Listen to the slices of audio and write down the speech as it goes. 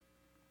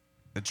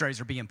The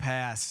trays are being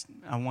passed.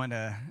 I want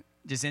to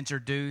just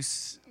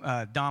introduce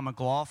Don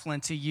McLaughlin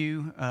to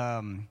you.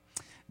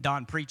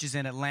 Don preaches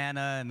in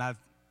Atlanta, and I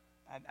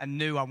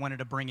knew I wanted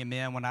to bring him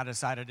in when I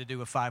decided to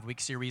do a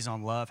 5-week series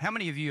on love. How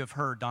many of you have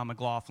heard Don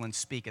McLaughlin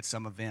speak at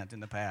some event in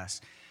the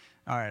past?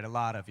 All right, a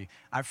lot of you.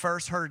 I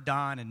first heard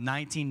Don in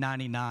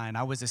 1999.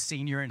 I was a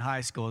senior in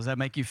high school. Does that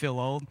make you feel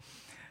old?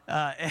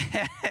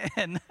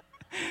 And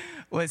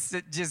was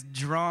just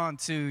drawn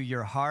to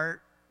your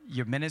heart,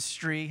 your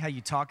ministry, how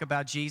you talk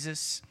about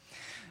Jesus.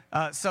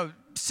 So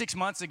 6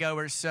 months ago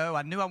or so,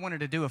 I knew I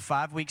wanted to do a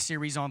 5-week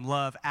series on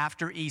love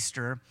after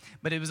Easter,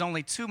 but it was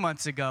only 2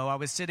 months ago. I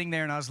was sitting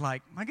there and I was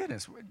like, my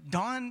goodness,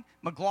 Don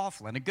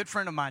McLaughlin, a good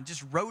friend of mine,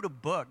 just wrote a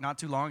book not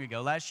too long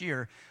ago, last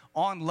year,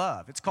 on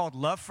love. It's called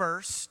Love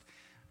First.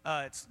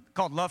 It's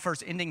called Love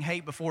First, Ending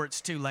Hate Before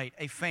It's Too Late.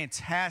 A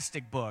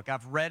fantastic book.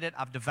 I've read it.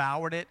 I've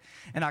devoured it.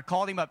 And I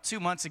called him up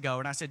 2 months ago,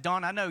 and I said,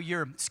 Don, I know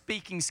your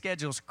speaking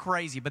schedule's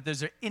crazy, but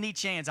is there any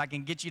chance I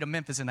can get you to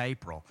Memphis in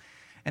April?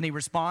 And he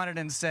responded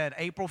and said,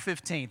 April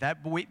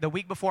 15th, the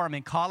week before I'm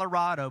in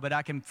Colorado, but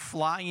I can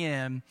fly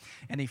in.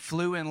 And he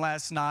flew in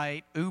last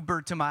night,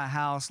 Ubered to my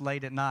house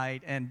late at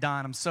night. And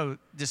Don, I'm so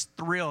just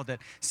thrilled that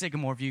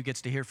Sycamore View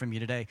gets to hear from you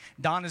today.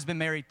 Don has been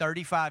married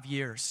 35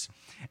 years.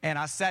 And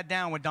I sat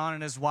down with Don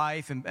and his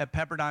wife at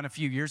Pepperdine a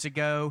few years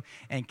ago.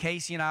 And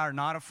Casey and I are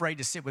not afraid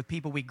to sit with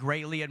people we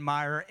greatly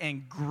admire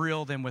and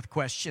grill them with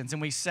questions.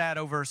 And we sat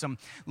over some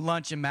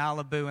lunch in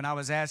Malibu, and I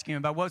was asking him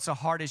about what's the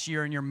hardest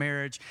year in your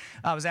marriage.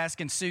 I was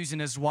asking Susan,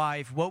 his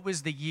wife, what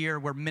was the year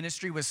where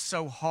ministry was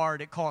so hard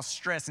it caused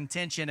stress and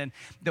tension, and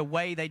the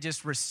way they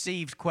just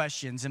received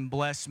questions and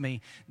blessed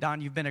me.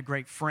 Don, you've been a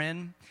great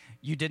friend.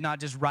 You did not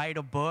just write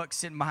a book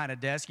sitting behind a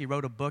desk. You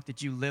wrote a book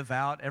that you live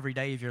out every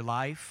day of your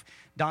life.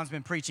 Don's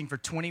been preaching for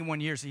 21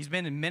 years. He's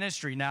been in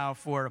ministry now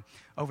for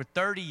over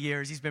 30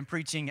 years. He's been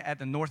preaching at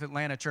the North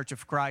Atlanta Church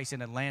of Christ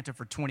in Atlanta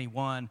for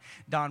 21.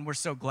 Don, we're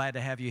so glad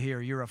to have you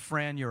here. You're a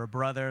friend. You're a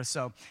brother.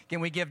 So can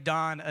we give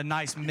Don a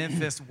nice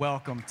Memphis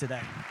welcome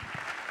today?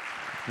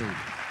 I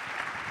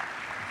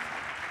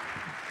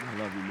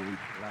love you, man.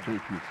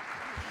 Thank you.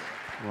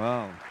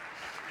 Wow.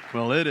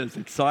 Well, it is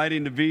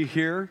exciting to be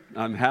here.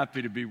 I'm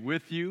happy to be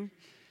with you.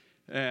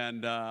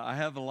 And I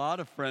have a lot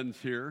of friends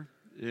here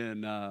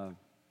in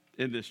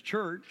this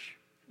church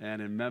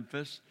and in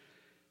Memphis.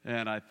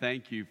 And I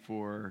thank you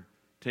for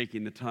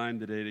taking the time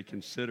today to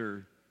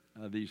consider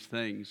these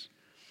things.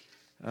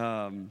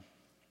 I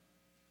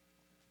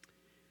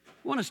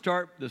want to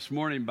start this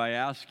morning by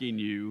asking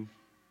you,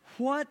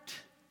 what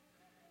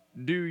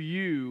do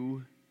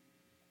you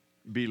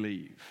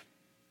believe?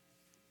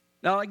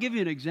 Now, I'll give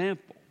you an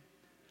example.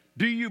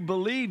 Do you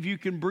believe you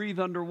can breathe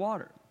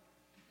underwater?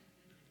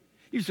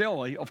 You say,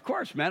 oh, of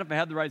course, man, if I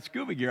had the right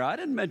scuba gear. I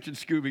didn't mention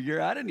scuba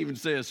gear. I didn't even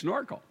say a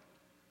snorkel.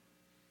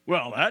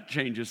 Well, that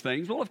changes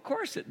things. Well, of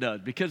course it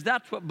does, because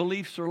that's what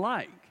beliefs are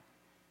like.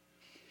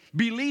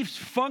 Beliefs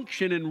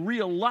function in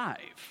real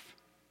life.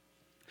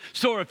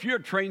 So if you're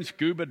a trained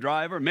scuba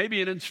diver,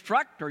 maybe an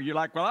instructor, you're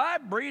like, well, I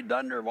breathed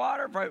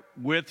underwater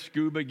with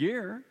scuba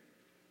gear.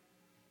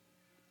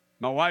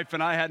 My wife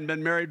and I hadn't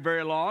been married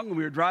very long, and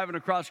we were driving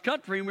across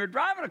country, and we were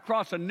driving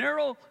across a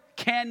narrow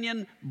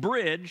canyon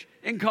bridge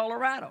in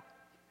Colorado.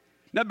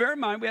 Now, bear in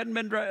mind, we hadn't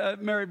been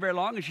married very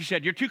long, and she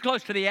said, you're too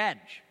close to the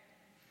edge.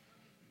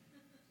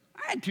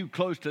 I ain't too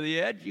close to the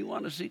edge. You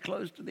want to see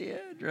close to the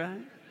edge, right?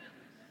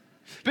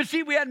 But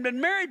see, we hadn't been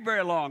married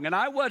very long, and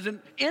I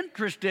wasn't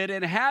interested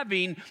in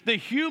having the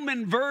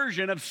human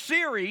version of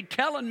Siri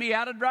telling me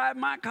how to drive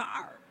my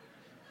car.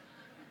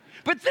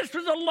 But this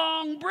was a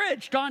long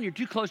bridge. Don, you're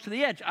too close to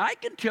the edge. I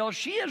can tell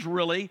she is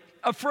really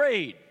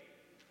afraid.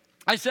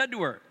 I said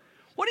to her,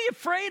 what are you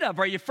afraid of?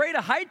 Are you afraid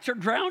of heights or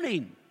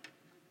drowning?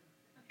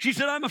 She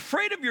said, I'm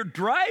afraid of your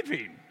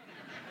driving.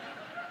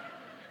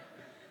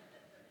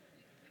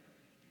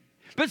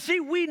 But see,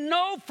 we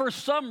know for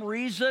some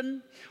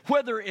reason,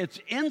 whether it's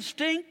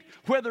instinct,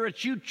 whether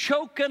it's you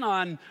choking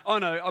on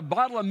a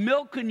bottle of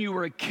milk when you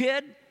were a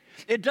kid,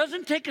 it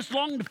doesn't take us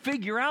long to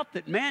figure out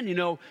that,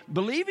 man,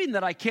 believing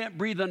that I can't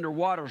breathe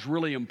underwater is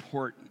really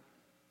important.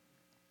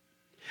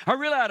 I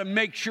really ought to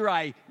make sure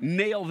I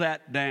nail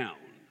that down.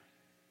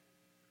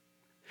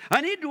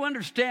 I need to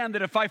understand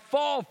that if I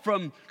fall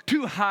from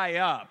too high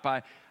up,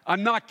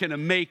 I'm not going to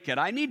make it.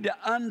 I need to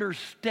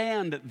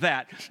understand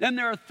that. And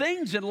there are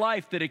things in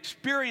life that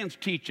experience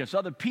teach us,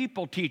 other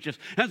people teach us,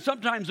 and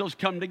sometimes those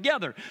come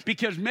together,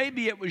 because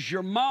maybe it was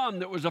your mom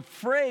that was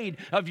afraid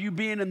of you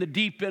being in the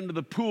deep end of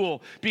the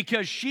pool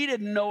because she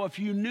didn't know if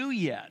you knew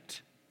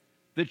yet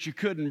that you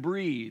couldn't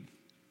breathe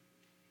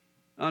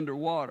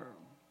underwater.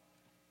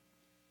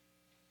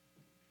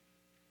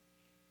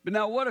 But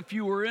now what if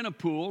you were in a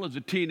pool as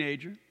a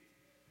teenager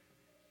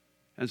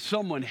and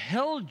someone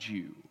held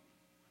you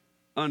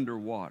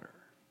underwater?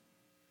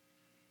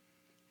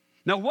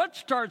 Now, what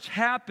starts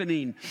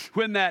happening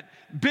when that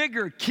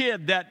bigger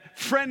kid, that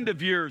friend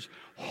of yours,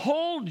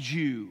 holds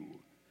you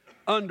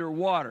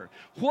underwater?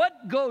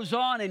 What goes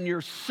on in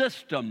your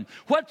system?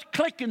 What's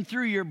clicking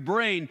through your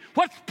brain?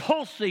 What's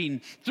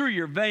pulsing through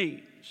your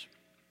veins?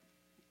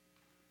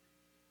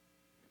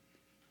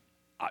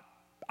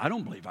 I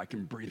don't believe I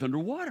can breathe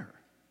underwater.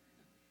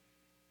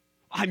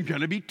 I'm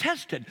going to be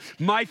tested.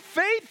 My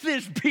faith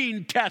is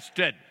being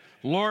tested.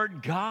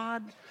 Lord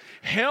God,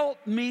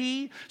 help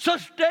me,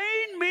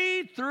 sustain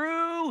me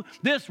through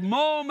this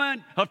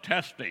moment of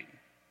testing.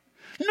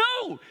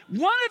 No,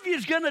 one of you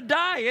is going to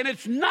die, and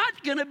it's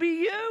not going to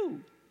be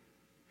you.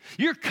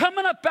 You're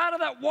coming up out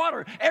of that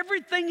water.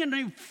 Everything in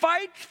you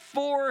fights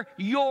for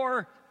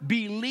your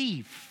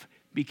belief,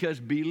 because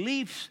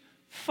beliefs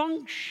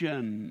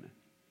function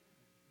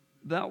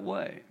that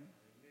way.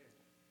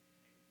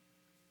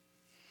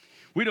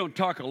 We don't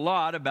talk a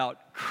lot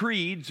about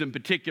creeds in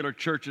particular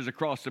churches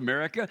across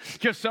America,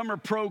 because some are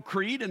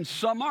pro-creed and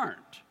some aren't.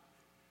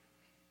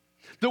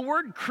 The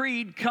word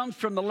creed comes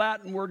from the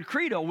Latin word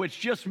credo, which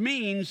just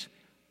means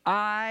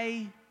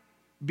I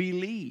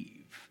believe.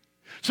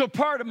 So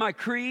part of my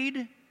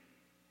creed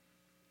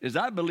is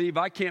I believe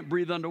I can't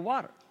breathe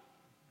underwater.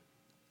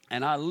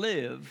 And I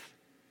live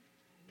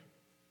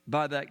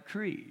by that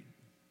creed.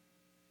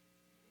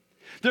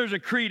 There's a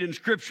creed in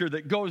Scripture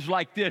that goes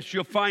like this.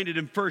 You'll find it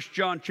in 1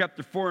 John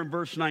chapter 4 and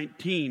verse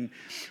 19.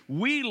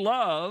 We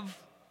love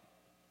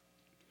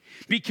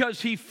because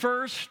he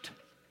first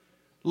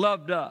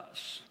loved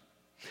us.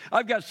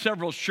 I've got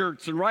several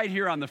shirts, and right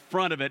here on the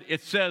front of it,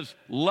 it says,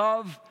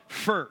 love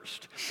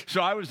first.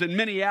 So I was in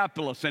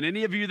Minneapolis, and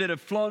any of you that have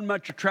flown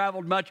much or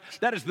traveled much,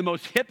 that is the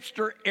most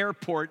hipster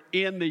airport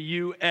in the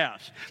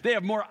U.S. They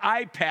have more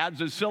iPads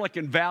than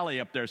Silicon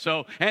Valley up there,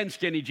 and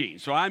skinny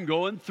jeans. So I'm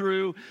going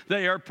through the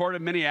airport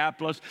of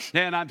Minneapolis,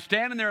 and I'm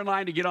standing there in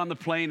line to get on the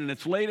plane, and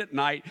it's late at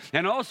night.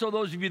 And also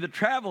those of you that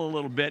travel a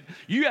little bit,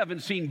 you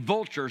haven't seen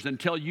vultures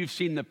until you've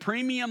seen the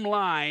premium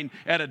line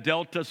at a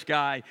Delta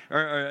Sky,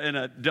 or in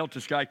a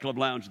Delta Sky Club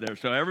lounge there.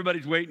 So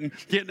everybody's waiting,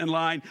 getting in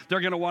line. They're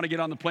going to want to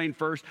get on the plane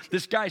first.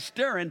 This guy's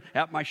staring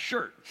at my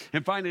shirt,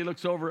 and finally he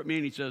looks over at me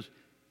and he says,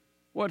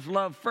 what's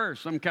love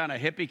first? Some kind of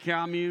hippie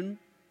commune?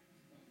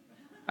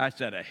 I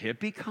said, a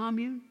hippie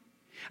commune?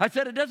 I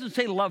said, it doesn't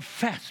say love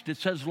fest, it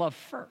says love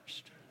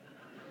first.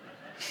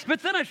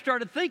 But then I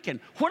started thinking,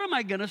 what am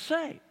I going to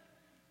say?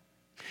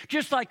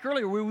 Just like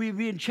earlier, we were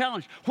being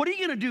challenged. What are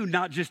you going to do,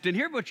 not just in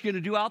here, but what you're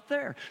going to do out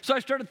there? So I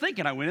started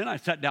thinking. I went in, I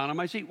sat down on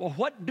my seat. Well,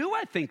 what do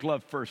I think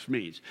love first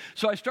means?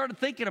 So I started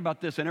thinking about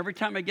this, and every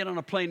time I get on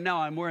a plane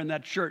now, I'm wearing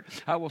that shirt.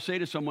 I will say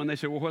to someone, they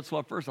say, well, what's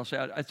love first? I'll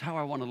say, it's how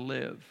I want to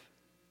live.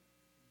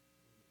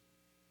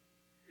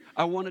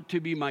 I want it to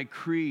be my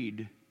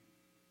creed.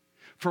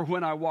 For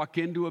when I walk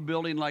into a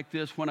building like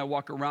this, when I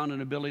walk around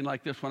in a building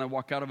like this, when I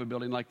walk out of a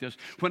building like this,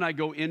 when I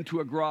go into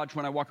a garage,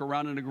 when I walk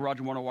around in a garage,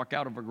 and when I walk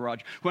out of a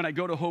garage, when I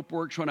go to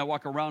HopeWorks, when I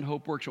walk around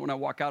HopeWorks, and when I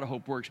walk out of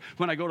HopeWorks,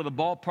 when I go to the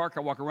ballpark, I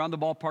walk around the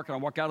ballpark, and I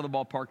walk out of the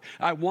ballpark.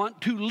 I want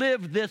to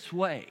live this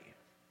way.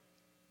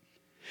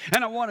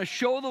 And I want to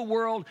show the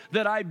world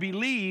that I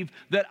believe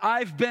that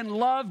I've been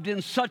loved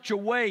in such a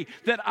way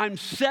that I'm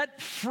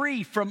set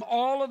free from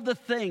all of the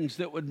things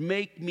that would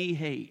make me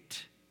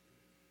hate.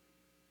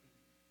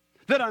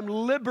 That I'm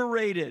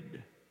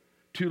liberated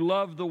to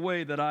love the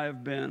way that I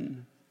have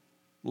been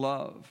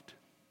loved.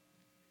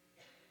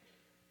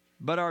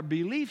 But our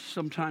beliefs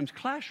sometimes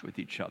clash with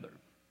each other.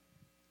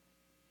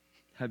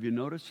 Have you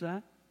noticed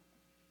that?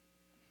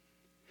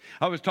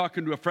 I was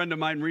talking to a friend of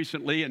mine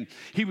recently, and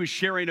he was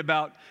sharing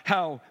about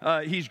how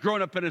he's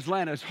grown up in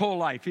Atlanta his whole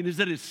life. He's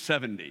in his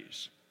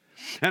 70s.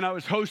 And I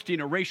was hosting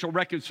a racial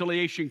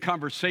reconciliation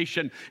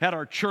conversation at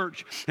our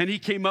church, and he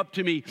came up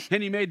to me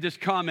and he made this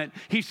comment.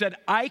 He said,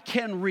 I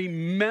can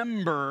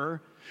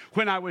remember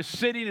when I was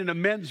sitting in a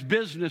men's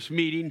business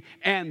meeting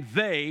and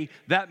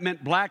that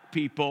meant black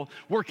people,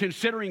 were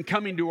considering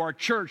coming to our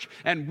church,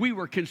 and we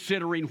were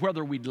considering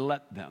whether we'd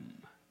let them.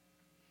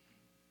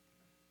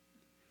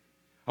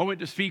 I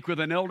went to speak with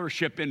an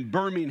eldership in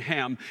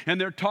Birmingham,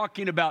 and they're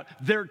talking about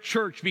their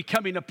church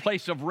becoming a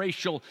place of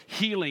racial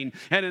healing.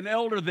 And an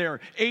elder there,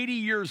 80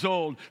 years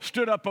old,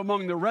 stood up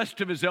among the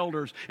rest of his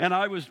elders, and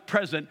I was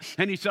present,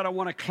 and he said, I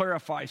want to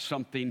clarify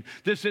something.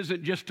 This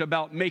isn't just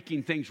about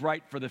making things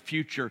right for the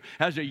future.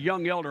 As a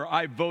young elder,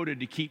 I voted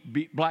to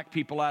keep black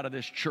people out of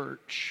this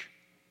church.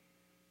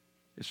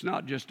 It's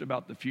not just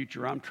about the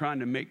future. I'm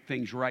trying to make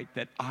things right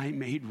that I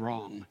made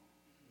wrong.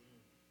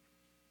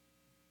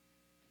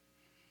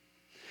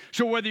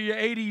 So whether you're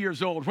 80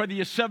 years old, whether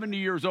you're 70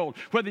 years old,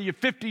 whether you're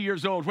 50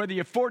 years old, whether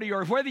you're 40,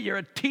 or whether you're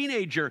a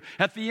teenager,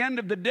 at the end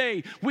of the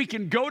day, we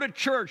can go to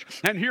church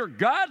and hear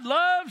God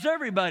loves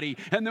everybody,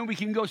 and then we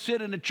can go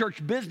sit in a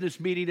church business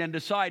meeting and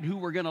decide who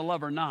we're going to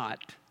love or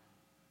not.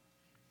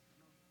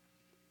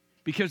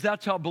 Because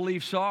that's how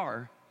beliefs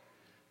are.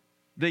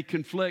 They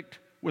conflict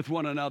with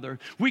one another.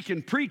 We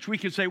can preach, we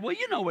can say, well,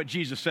 you know what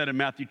Jesus said in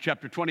Matthew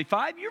chapter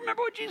 25. You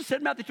remember what Jesus said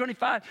in Matthew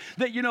 25?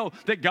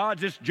 That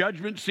God's this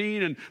judgment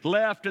scene, and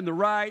left and the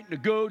right, and the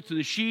goats and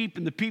the sheep,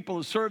 and the people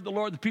that served the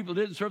Lord, the people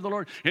that didn't serve the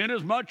Lord.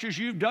 Inasmuch as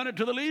you've done it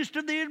to the least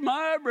of these,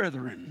 my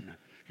brethren,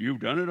 you've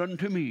done it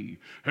unto me.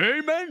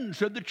 Amen,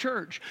 said the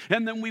church.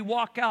 And then we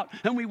walk out,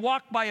 and we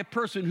walk by a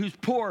person who's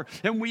poor,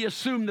 and we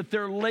assume that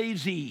they're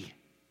lazy.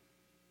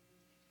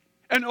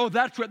 And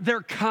that's what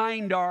their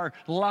kind are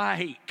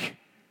like.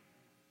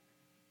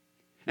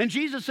 And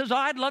Jesus says,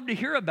 I'd love to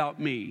hear about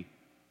me,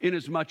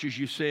 inasmuch as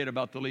you say it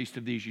about the least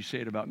of these, you say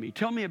it about me.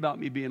 Tell me about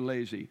me being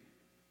lazy.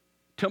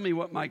 Tell me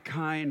what my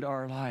kind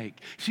are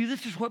like. See,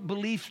 this is what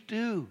beliefs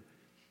do.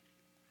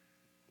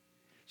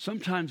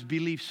 Sometimes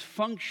beliefs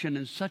function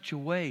in such a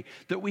way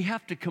that we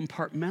have to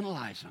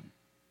compartmentalize them.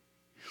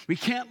 We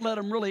can't let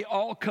them really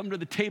all come to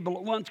the table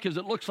at once because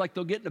it looks like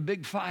they'll get in a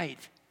big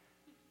fight.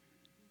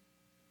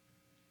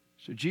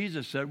 So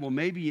Jesus said, well,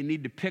 maybe you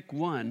need to pick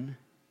one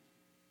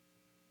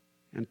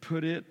and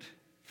put it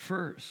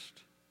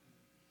first.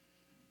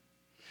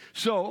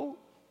 So,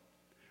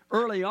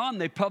 early on,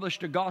 they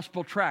published a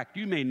gospel tract.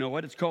 You may know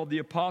it. It's called the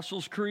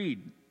Apostles'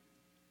 Creed.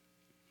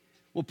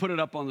 We'll put it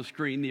up on the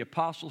screen, the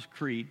Apostles'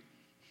 Creed.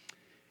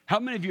 How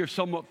many of you are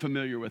somewhat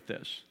familiar with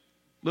this?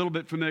 A little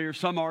bit familiar.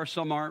 Some are,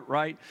 some aren't,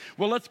 right?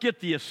 Well, let's get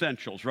the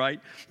essentials, right?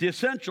 The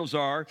essentials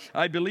are,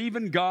 I believe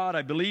in God,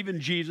 I believe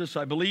in Jesus,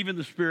 I believe in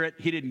the Spirit.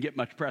 He didn't get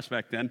much press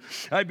back then.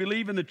 I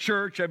believe in the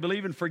church, I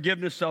believe in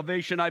forgiveness,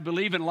 salvation, I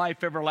believe in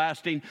life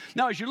everlasting.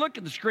 Now, as you look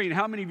at the screen,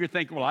 how many of you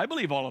think, well, I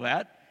believe all of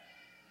that?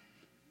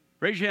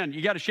 Raise your hand.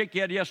 You got to shake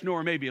your head yes, no,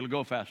 or maybe. It'll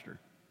go faster.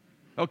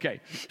 Okay,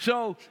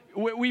 so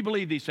we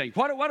believe these things.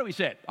 Why do we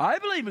say it? I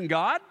believe in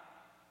God.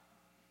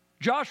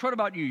 Josh, what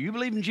about you? You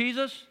believe in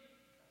Jesus?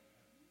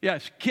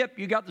 Yes. Kip,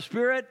 you got the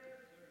Spirit?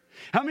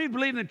 How many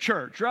believe in the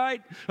church,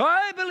 right?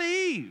 I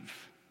believe.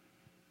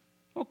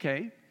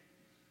 Okay.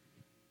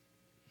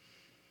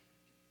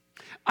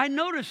 I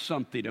noticed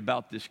something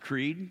about this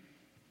creed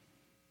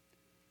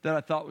that I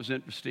thought was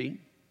interesting.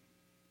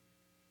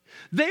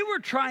 They were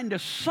trying to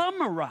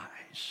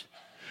summarize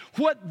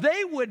what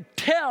they would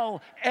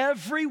tell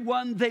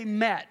everyone they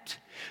met.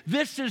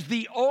 This is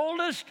the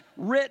oldest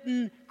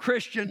written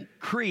Christian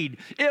creed.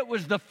 It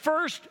was the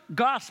first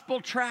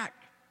gospel tract.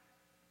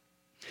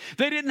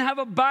 They didn't have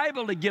a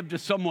Bible to give to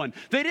someone.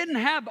 They didn't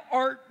have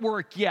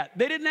artwork yet.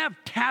 They didn't have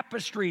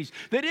tapestries.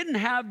 They didn't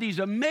have these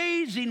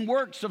amazing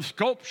works of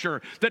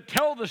sculpture that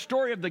tell the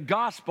story of the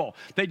gospel.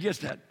 They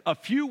just had a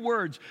few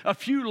words, a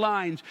few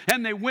lines,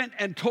 and they went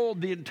and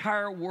told the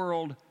entire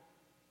world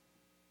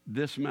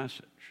this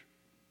message.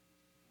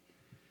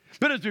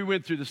 But as we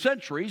went through the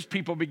centuries,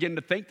 people began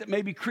to think that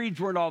maybe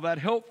creeds weren't all that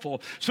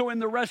helpful. So in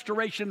the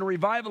Restoration and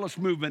Revivalist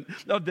movement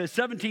of the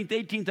 17th,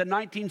 18th, and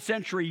 19th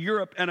century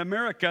Europe and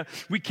America,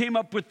 we came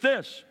up with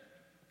this: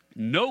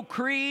 no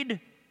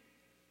creed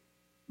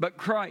but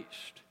Christ.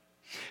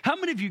 How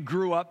many of you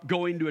grew up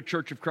going to a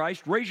Church of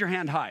Christ? Raise your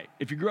hand high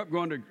if you grew up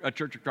going to a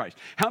Church of Christ.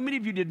 How many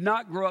of you did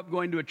not grow up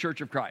going to a Church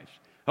of Christ?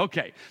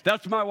 Okay,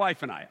 that's my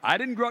wife and I. I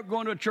didn't grow up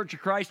going to a Church of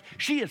Christ.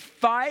 She is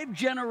 5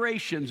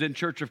 generations in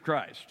Church of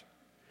Christ.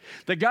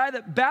 The guy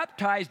that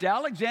baptized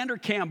Alexander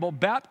Campbell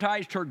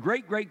baptized her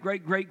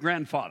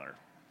great-great-great-great-grandfather.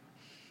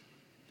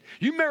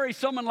 You marry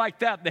someone like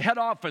that, the head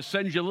office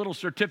sends you a little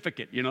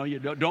certificate. You know, you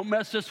don't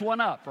mess this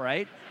one up,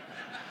 right?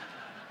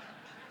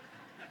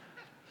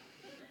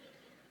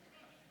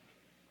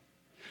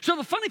 So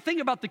the funny thing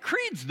about the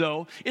creeds,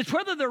 though, is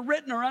whether they're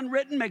written or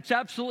unwritten makes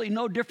absolutely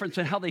no difference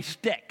in how they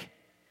stick.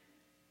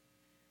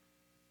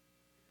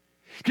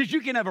 Because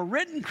you can have a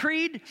written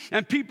creed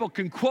and people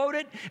can quote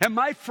it. And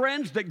my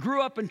friends that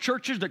grew up in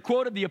churches that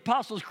quoted the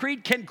Apostles'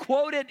 Creed can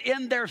quote it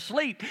in their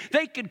sleep.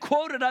 They can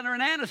quote it under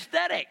an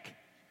anesthetic.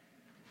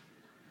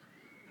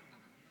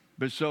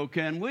 But so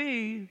can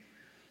we.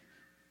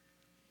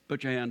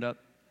 Put your hand up.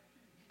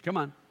 Come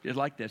on, just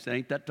like this. It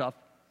ain't that tough.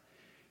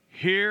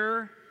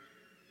 Hear,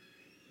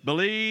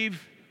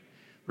 believe,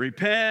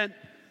 repent,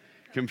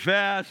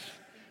 confess,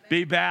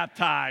 be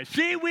baptized.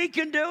 See, we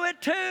can do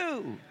it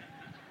too.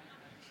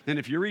 And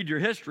if you read your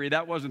history,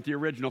 that wasn't the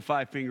original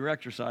 5-finger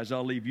exercise.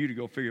 I'll leave you to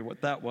go figure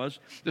what that was.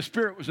 The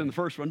Spirit was in the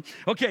first one.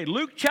 Okay,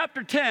 Luke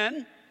chapter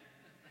 10.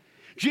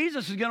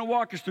 Jesus is going to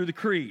walk us through the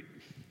creed.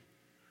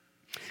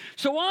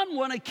 So on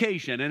one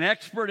occasion, an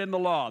expert in the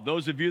law,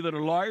 those of you that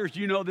are lawyers,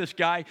 you know this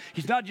guy.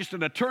 He's not just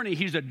an attorney,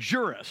 he's a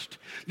jurist.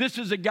 This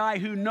is a guy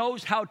who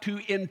knows how to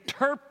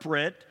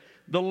interpret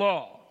the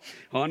law.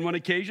 On one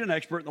occasion, an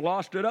expert in the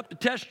law stood up to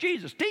test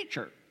Jesus.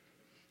 Teacher,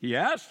 he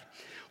asked,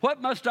 what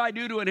must I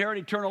do to inherit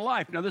eternal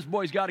life? Now, this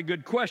boy's got a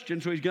good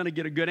question, so he's going to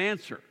get a good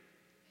answer.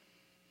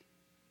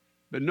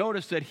 But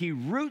notice that he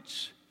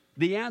roots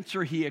the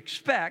answer he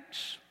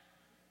expects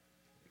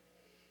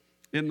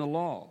in the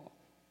law.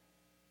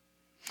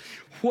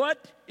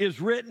 What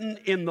is written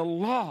in the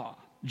law?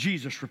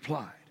 Jesus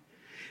replied.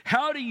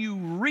 How do you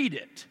read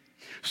it?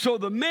 So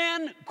the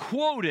man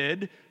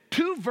quoted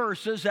 2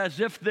 verses as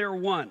if they're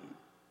one.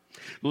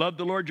 Love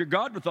the Lord your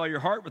God with all your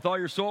heart, with all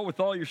your soul, with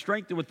all your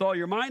strength, and with all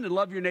your mind, and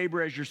love your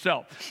neighbor as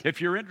yourself.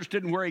 If you're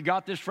interested in where he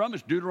got this from,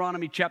 it's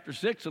Deuteronomy chapter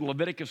 6 and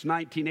Leviticus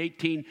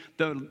 19:18,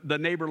 the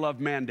neighbor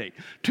love mandate.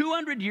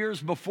 200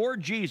 years before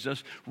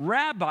Jesus,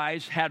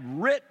 rabbis had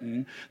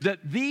written that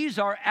these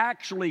are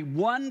actually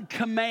one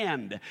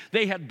command.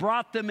 They had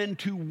brought them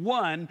into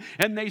one,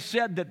 and they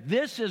said that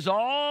this is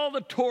all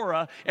the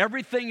Torah,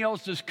 everything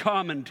else is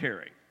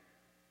commentary.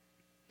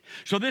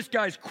 So this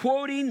guy's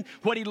quoting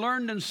what he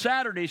learned in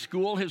Saturday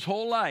school his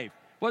whole life.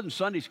 Wasn't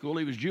Sunday school,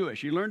 he was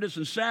Jewish. He learned this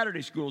in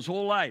Saturday school his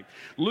whole life.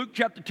 Luke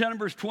chapter 10 and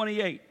verse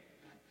 28.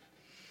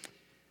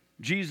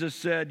 Jesus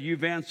said,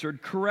 you've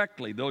answered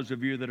correctly. Those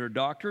of you that are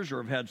doctors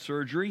or have had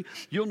surgery,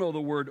 you'll know the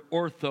word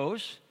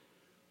orthos.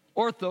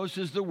 Orthos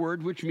is the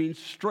word which means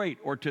straight,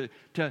 or this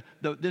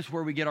is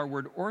where we get our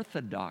word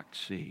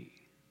orthodoxy.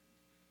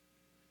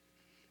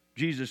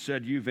 Jesus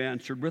said, you've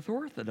answered with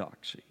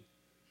orthodoxy.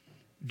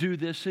 Do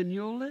this and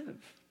you'll live.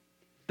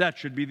 That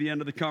should be the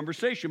end of the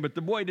conversation. But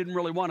the boy didn't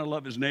really want to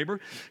love his neighbor,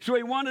 so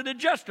he wanted to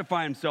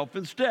justify himself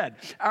instead.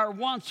 Our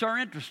wants are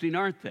interesting,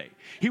 aren't they?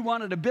 He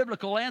wanted a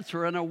biblical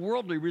answer and a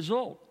worldly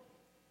result.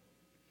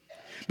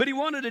 But he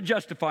wanted to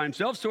justify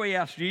himself, so he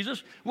asked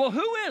Jesus, well,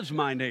 who is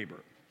my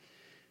neighbor?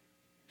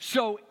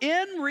 So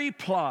in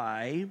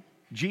reply,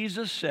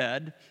 Jesus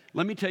said,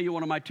 let me tell you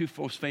one of my two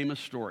most famous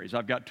stories.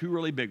 I've got two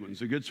really big ones,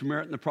 the Good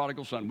Samaritan and the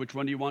Prodigal Son. Which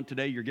one do you want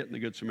today? You're getting the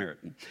Good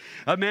Samaritan.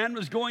 A man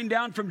was going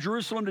down from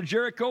Jerusalem to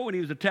Jericho when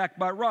he was attacked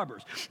by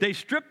robbers. They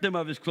stripped him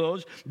of his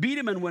clothes, beat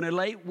him and went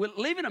away,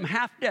 leaving him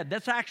half dead.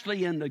 That's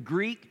actually in the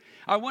Greek.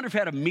 I wonder if he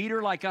had a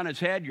meter like on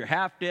his head. You're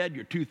half dead,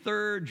 you're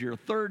 2/3, you're a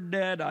third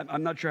dead.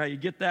 I'm not sure how you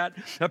get that.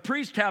 A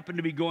priest happened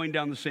to be going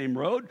down the same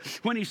road.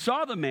 When he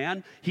saw the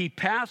man, he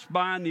passed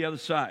by on the other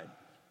side.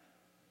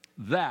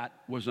 That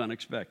was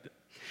unexpected.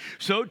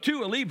 So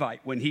too a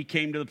Levite, when he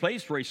came to the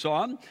place where he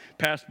saw him,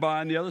 passed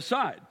by on the other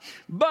side.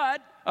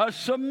 But a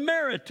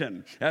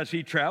Samaritan, as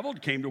he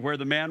traveled, came to where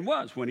the man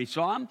was. When he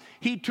saw him,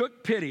 he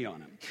took pity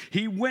on him.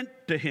 He went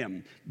to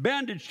him,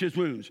 bandaged his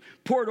wounds,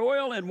 poured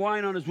oil and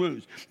wine on his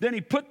wounds. Then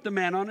he put the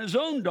man on his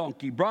own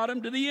donkey, brought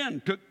him to the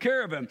inn, took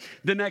care of him.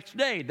 The next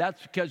day,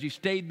 that's because he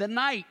stayed the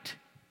night,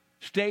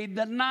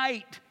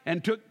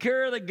 and took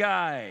care of the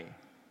guy.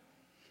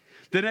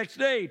 The next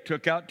day,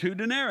 took out 2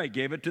 denarii,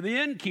 gave it to the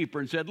innkeeper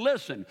and said,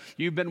 listen,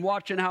 you've been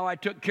watching how I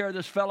took care of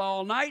this fellow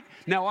all night.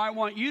 Now I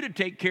want you to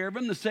take care of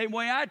him the same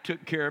way I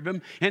took care of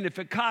him. And if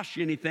it costs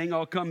you anything,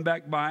 I'll come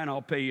back by and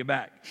I'll pay you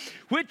back.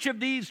 Which of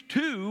these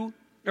 2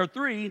 or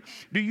 3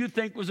 do you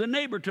think was a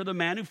neighbor to the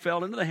man who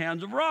fell into the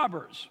hands of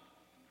robbers?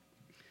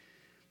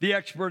 The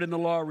expert in the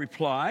law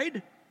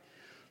replied,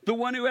 the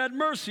one who had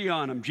mercy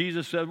on him.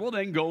 Jesus said, well,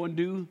 then go and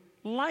do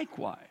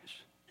likewise.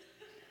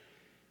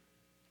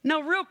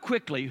 Now, real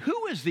quickly,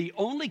 who is the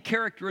only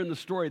character in the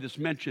story that's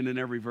mentioned in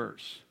every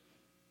verse?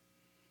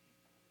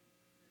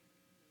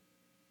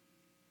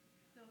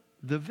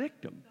 The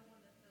victim.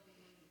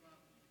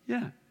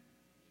 Yeah.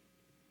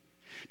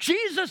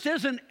 Jesus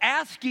isn't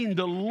asking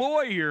the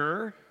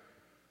lawyer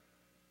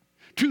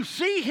to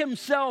see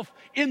himself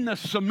in the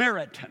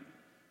Samaritan.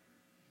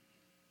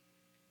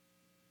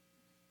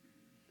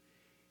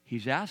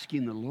 He's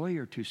asking the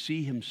lawyer to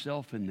see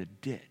himself in the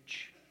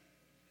ditch.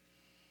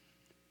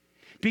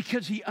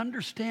 Because he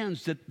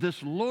understands that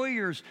this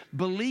lawyer's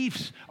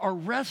beliefs are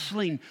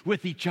wrestling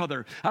with each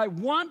other. I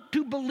want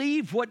to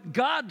believe what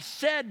God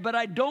said, but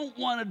I don't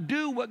want to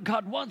do what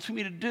God wants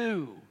me to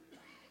do.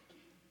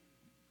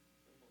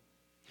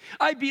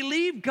 I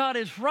believe God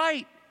is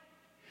right,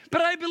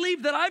 but I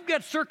believe that I've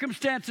got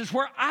circumstances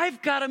where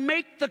I've got to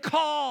make the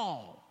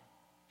call.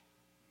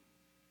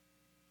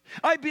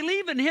 I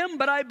believe in him,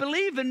 but I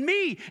believe in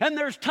me. And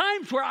there's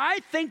times where I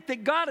think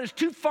that God is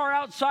too far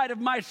outside of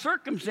my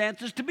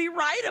circumstances to be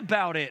right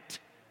about it.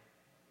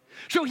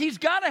 So he's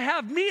got to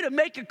have me to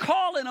make a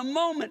call in a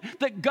moment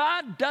that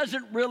God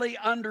doesn't really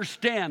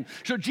understand.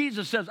 So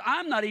Jesus says,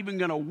 I'm not even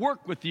going to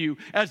work with you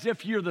as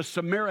if you're the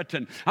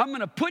Samaritan. I'm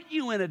going to put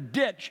you in a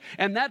ditch,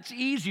 and that's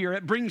easier.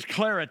 It brings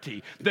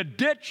clarity. The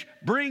ditch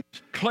brings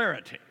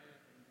clarity.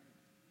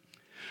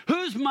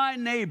 Who's my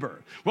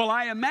neighbor? Well,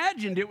 I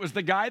imagined it was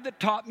the guy that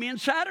taught me in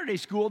Saturday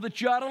school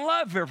that you ought to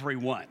love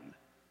everyone.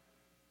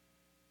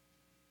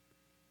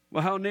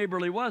 Well, how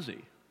neighborly was he?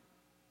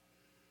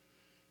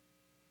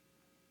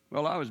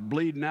 Well, I was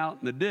bleeding out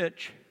in the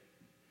ditch,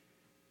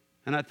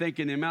 and I think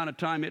in the amount of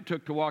time it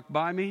took to walk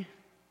by me,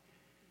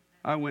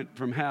 I went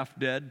from half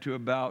dead to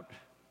about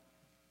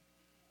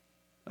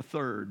a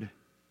third.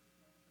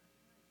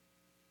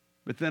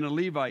 But then a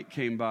Levite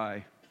came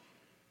by.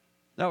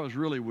 That was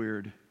really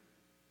weird,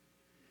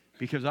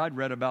 because I'd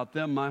read about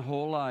them my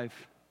whole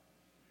life.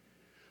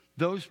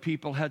 Those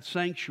people had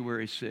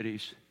sanctuary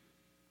cities.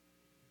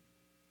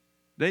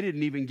 They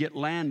didn't even get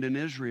land in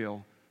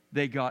Israel.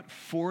 They got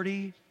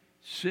 40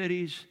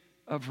 cities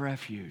of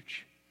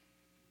refuge.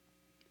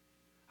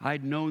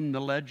 I'd known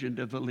the legend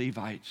of the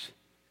Levites,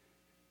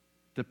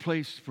 the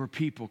place where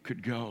people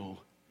could go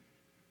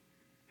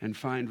and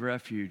find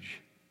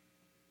refuge.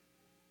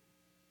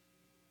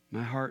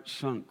 My heart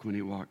sunk when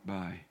he walked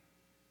by.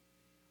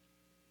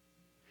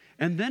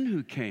 And then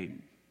who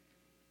came?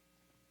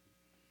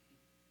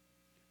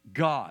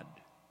 God.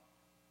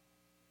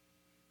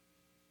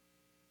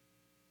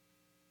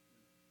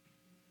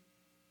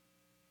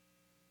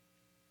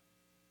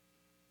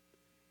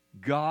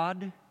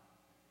 God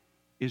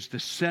is the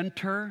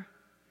center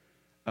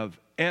of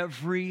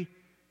every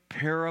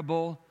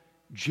parable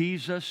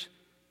Jesus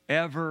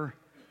ever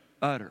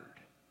uttered.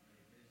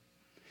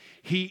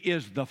 He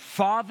is the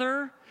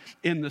Father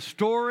in the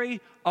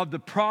story of the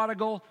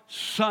prodigal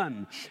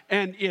son.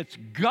 And it's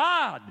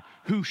God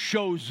who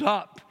shows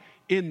up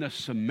in the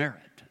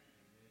Samaritan.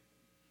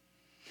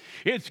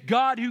 It's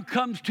God who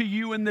comes to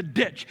you in the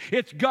ditch.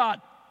 It's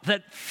God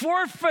that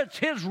forfeits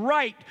his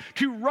right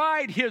to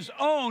ride his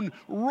own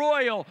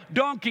royal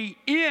donkey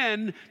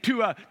in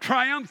to a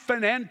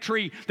triumphant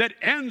entry that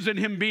ends in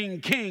him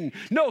being king.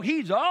 No,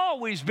 he's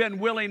always been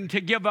willing to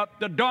give up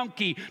the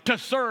donkey to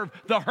serve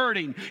the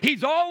hurting.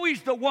 He's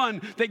always the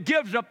one that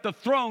gives up the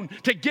throne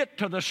to get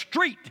to the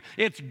street.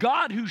 It's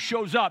God who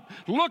shows up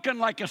looking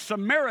like a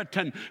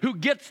Samaritan who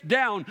gets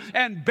down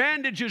and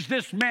bandages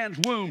this man's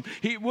wound.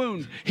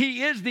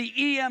 He is the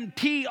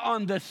EMT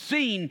on the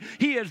scene.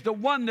 He is the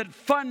one that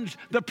funds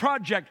the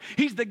project.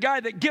 He's the guy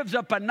that gives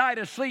up a night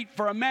of sleep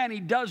for a man he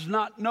does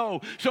not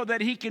know so that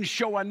he can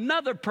show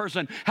another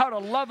person how to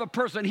love a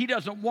person he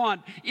doesn't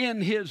want in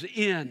his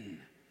inn.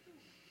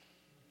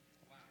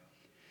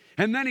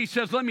 And then he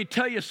says, let me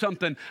tell you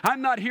something.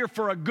 I'm not here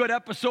for a good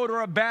episode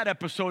or a bad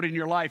episode in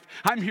your life.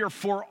 I'm here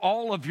for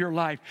all of your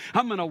life.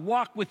 I'm going to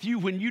walk with you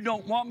when you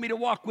don't want me to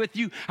walk with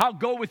you. I'll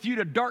go with you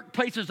to dark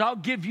places. I'll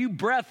give you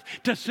breath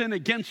to sin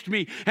against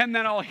me. And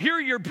then I'll hear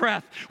your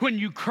breath when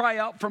you cry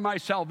out for my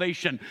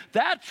salvation.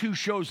 That's who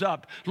shows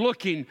up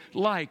looking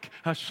like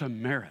a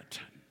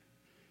Samaritan.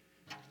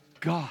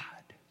 God.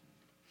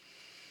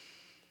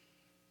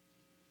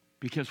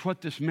 Because what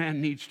this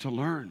man needs to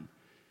learn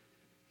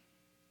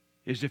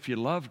is if you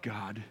love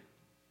God,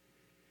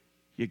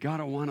 you got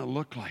to want to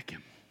look like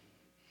him.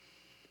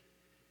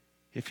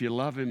 If you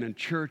love him in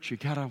church, you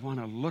got to want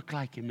to look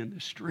like him in the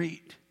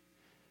street.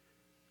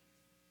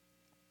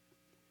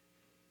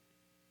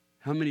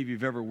 How many of you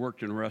have ever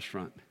worked in a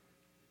restaurant?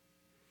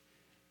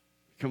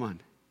 Come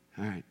on.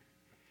 All right.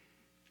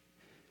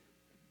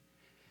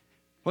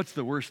 What's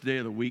the worst day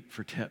of the week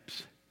for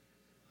tips?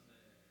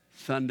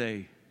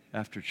 Sunday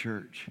after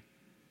church.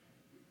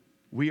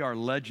 We are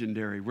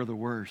legendary. We're the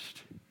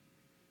worst.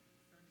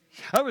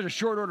 I was a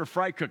short order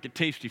fry cook at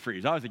Tasty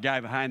Freeze. I was the guy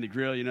behind the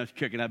grill,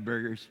 cooking up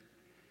burgers.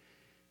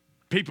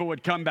 People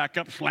would come back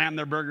up, slam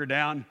their burger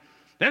down.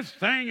 This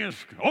thing is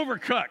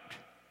overcooked.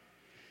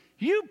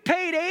 You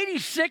paid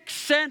 86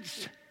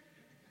 cents.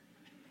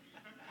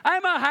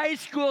 I'm a high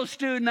school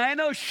student. I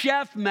know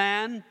chef,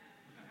 man.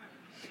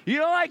 You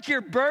don't like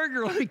your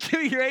burger? Let me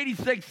give you your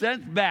 86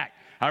 cents back.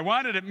 I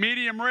wanted it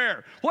medium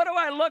rare. What do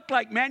I look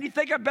like, man? You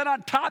think I've been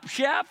on Top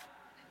Chef?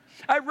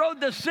 I rode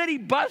the city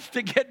bus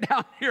to get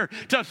down here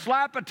to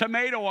slap a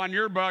tomato on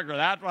your burger.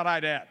 That's what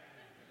I did.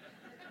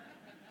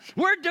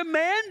 We're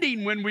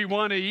demanding when we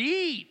want to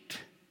eat.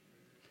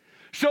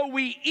 So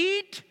we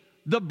eat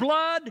the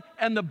blood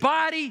and the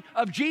body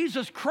of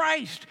Jesus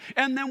Christ.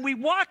 And then we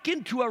walk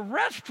into a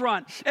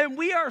restaurant and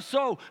we are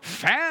so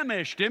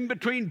famished in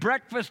between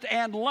breakfast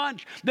and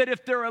lunch that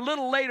if they're a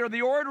little late or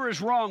the order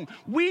is wrong,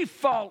 we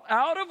fall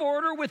out of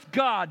order with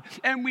God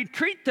and we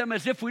treat them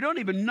as if we don't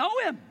even know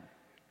him.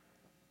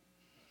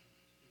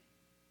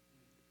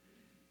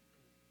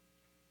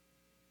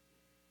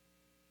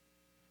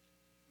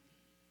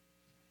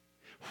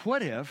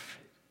 What if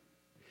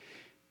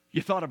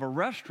you thought of a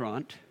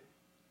restaurant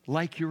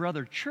like your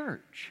other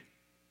church?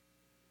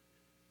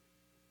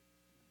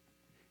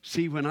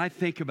 See, when I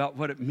think about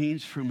what it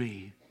means for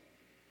me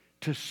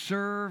to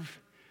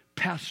serve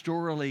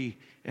pastorally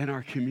in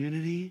our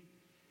community,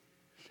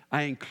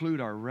 I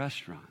include our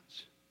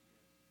restaurants.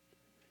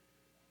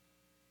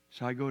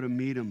 So I go to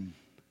meet them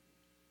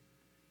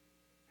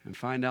and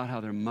find out how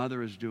their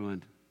mother is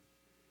doing.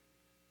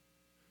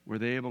 Were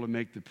they able to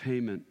make the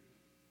payment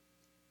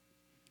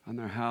on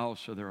their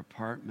house or their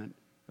apartment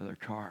or their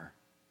car?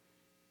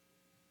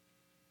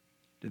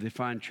 Did they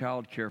find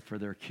child care for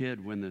their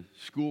kid when the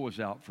school was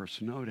out for a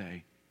snow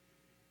day?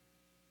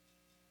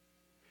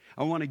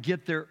 I want to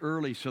get there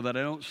early so that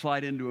I don't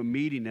slide into a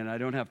meeting and I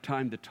don't have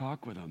time to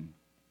talk with them.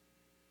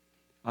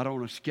 I don't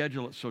want to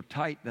schedule it so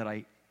tight that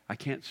I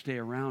can't stay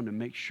around and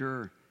make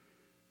sure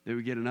that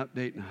we get an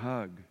update and a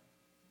hug.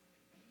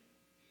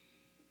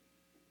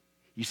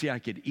 You see, I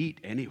could eat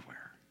anywhere.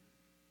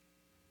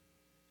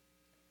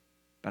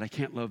 But I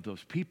can't love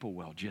those people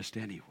well just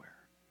anywhere.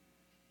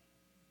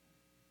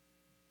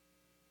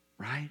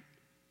 Right?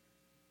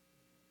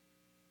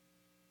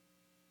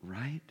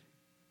 Right?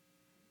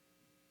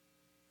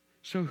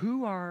 So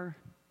who are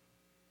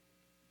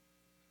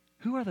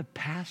the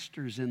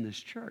pastors in this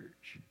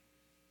church?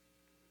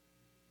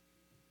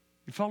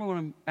 You follow what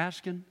I'm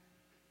asking?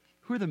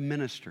 Who are the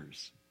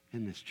ministers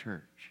in this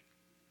church?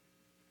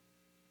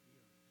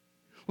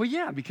 Well,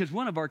 yeah, because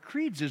one of our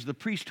creeds is the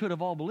priesthood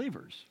of all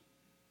believers.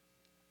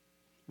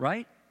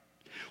 Right?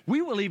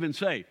 We will even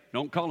say,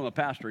 don't call him a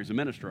pastor, he's a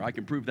minister. I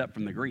can prove that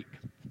from the Greek.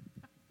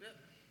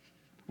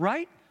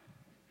 Right?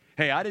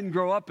 Hey, I didn't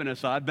grow up in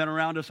this. I've been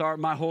around this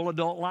my whole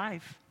adult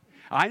life.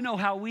 I know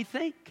how we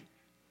think.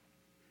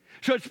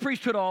 So it's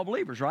priesthood of all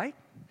believers, right?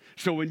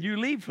 So when you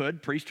leave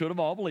Hood, priesthood of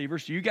all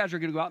believers, so you guys are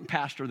going to go out and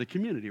pastor the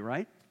community,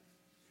 right?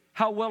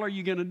 How well are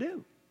you going to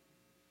do?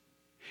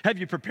 Have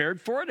you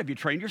prepared for it? Have you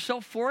trained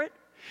yourself for it?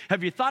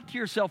 Have you thought to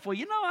yourself, well,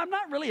 I'm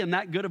not really in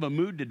that good of a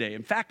mood today.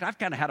 In fact, I've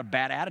kind of had a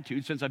bad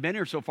attitude since I've been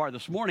here so far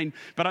this morning,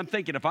 but I'm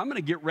thinking if I'm going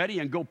to get ready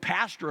and go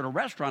pastor at a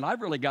restaurant,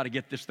 I've really got to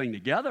get this thing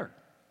together.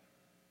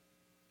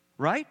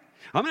 Right?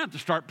 I'm going to have to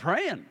start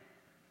praying.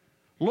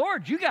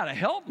 Lord, you got to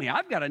help me.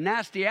 I've got a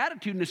nasty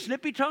attitude and a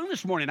snippy tongue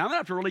this morning. I'm going to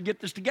have to really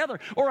get this together.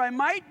 Or I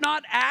might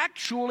not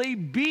actually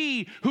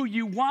be who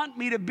you want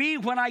me to be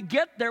when I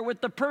get there with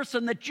the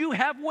person that you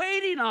have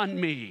waiting on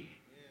me.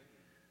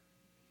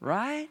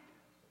 Right?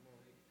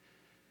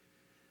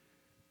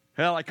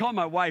 Well, I call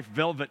my wife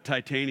Velvet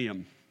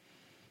Titanium.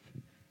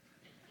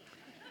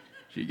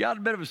 She got a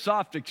bit of a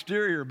soft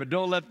exterior, but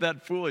don't let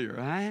that fool you,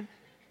 right?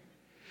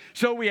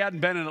 So we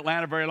hadn't been in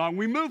Atlanta very long.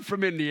 We moved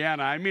from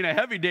Indiana. I mean, a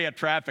heavy day of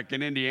traffic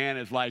in Indiana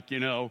is like,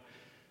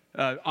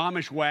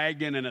 Amish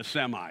wagon and a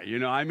semi.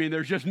 I mean,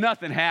 there's just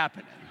nothing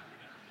happening.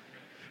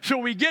 So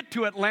we get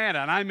to Atlanta,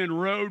 and I'm in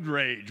road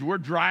rage. We're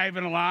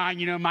driving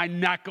along, my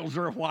knuckles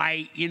are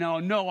white,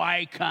 no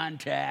eye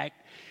contact.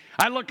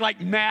 I look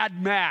like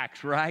Mad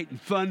Max, right, in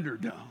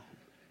Thunderdome.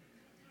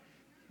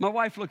 My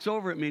wife looks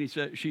over at me,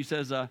 and she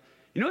says,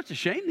 it's a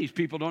shame these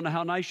people don't know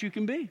how nice you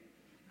can be.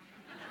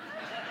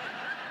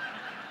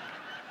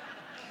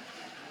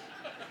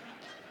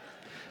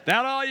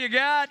 That all you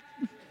got?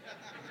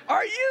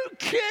 Are you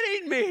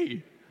kidding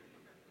me?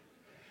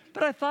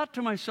 But I thought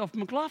to myself,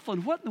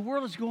 McLaughlin, what in the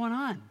world is going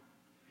on?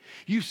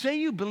 You say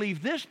you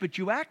believe this, but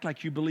you act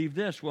like you believe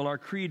this. Well, our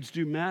creeds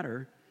do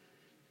matter.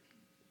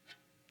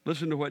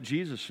 Listen to what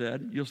Jesus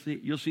said. You'll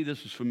see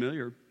this is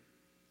familiar.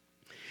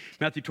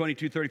 Matthew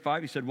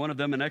 22:35, he said, one of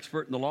them, an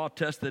expert in the law,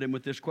 tested him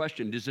with this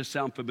question. Does this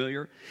sound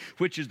familiar?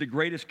 Which is the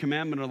greatest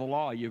commandment of the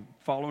law? You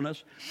following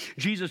us?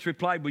 Jesus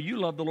replied, well, you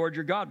love the Lord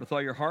your God with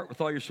all your heart, with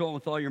all your soul, and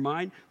with all your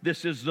mind.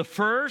 This is the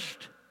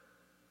first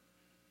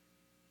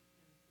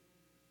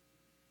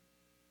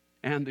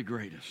and the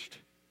greatest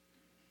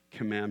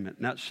commandment.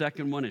 And that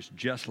second one is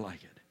just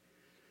like it.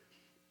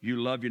 You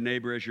love your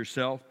neighbor as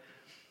yourself.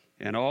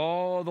 And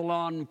all the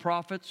law and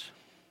prophets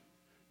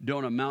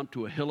don't amount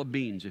to a hill of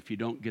beans if you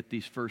don't get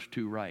these first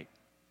two right.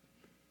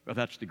 Well,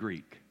 that's the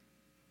Greek.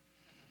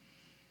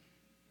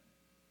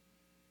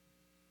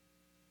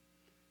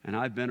 And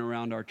I've been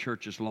around our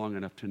churches long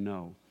enough to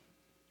know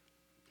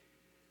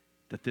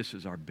that this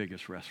is our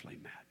biggest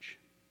wrestling match.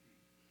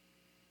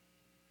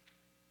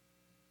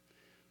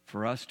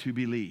 For us to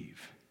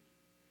believe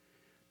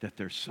that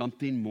there's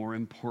something more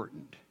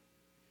important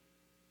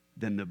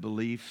than the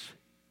beliefs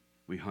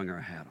we hung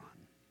our hat on.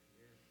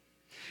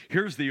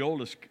 Here's the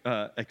oldest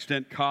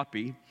extant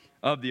copy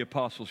of the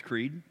Apostles'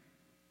 Creed.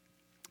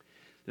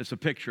 There's a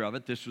picture of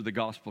it. This was the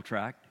gospel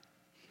tract.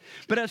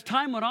 But as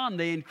time went on,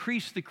 they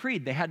increased the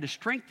creed. They had to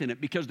strengthen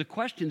it because the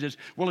question is,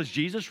 well, is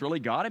Jesus really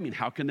God? I mean,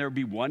 how can there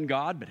be one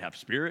God but have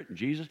Spirit and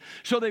Jesus?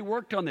 So they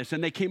worked on this,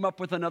 and they came up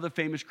with another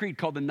famous creed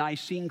called the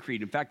Nicene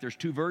Creed. In fact, there's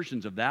two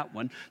versions of that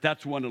one.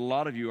 That's one that a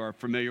lot of you are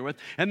familiar with.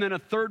 And then a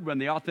third one,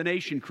 the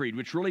Athanasian Creed,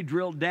 which really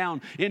drilled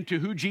down into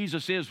who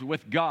Jesus is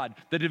with God,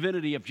 the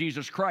divinity of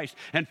Jesus Christ.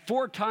 And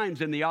 4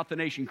 times in the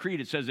Athanasian Creed,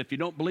 it says, if you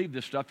don't believe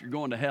this stuff, you're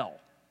going to hell.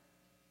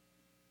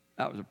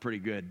 That was a pretty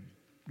good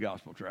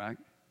gospel tract.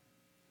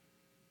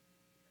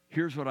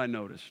 Here's what I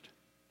noticed.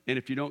 And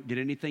if you don't get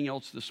anything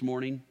else this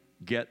morning,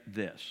 get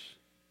this.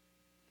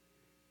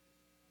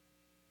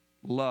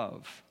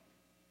 Love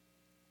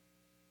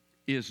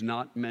is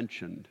not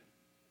mentioned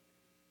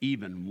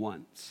even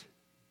once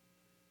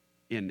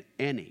in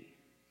any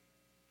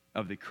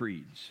of the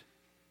creeds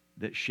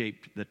that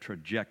shaped the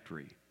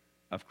trajectory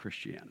of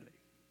Christianity.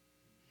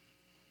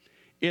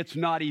 It's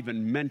not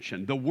even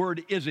mentioned. The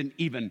word isn't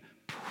even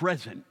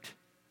present.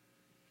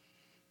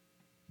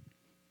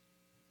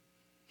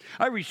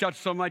 I reached out to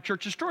some of my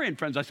church historian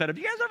friends. I said, have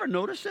you guys ever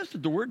noticed this,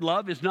 that the word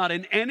love is not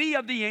in any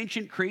of the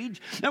ancient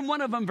creeds? And one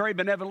of them very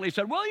benevolently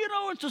said, well,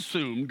 it's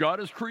assumed God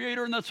is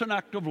creator and that's an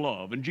act of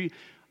love. And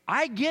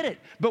I get it,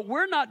 but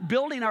we're not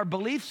building our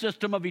belief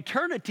system of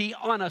eternity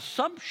on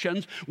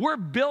assumptions. We're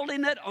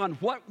building it on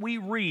what we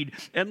read.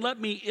 And let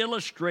me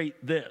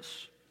illustrate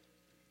this.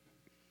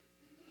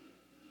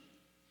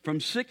 From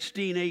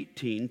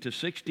 1618 to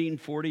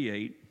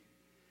 1648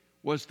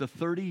 was the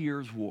 30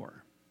 Years' War.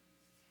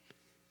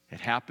 It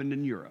happened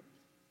in Europe.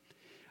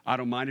 I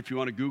don't mind if you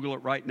want to Google it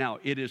right now.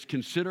 It is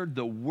considered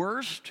the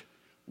worst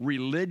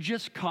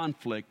religious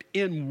conflict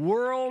in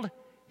world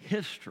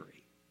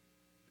history.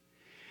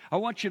 I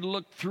want you to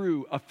look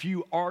through a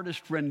few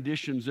artist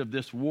renditions of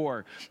this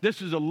war.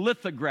 This is a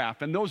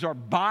lithograph, and those are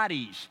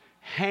bodies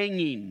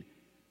hanging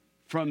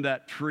from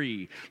that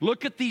tree.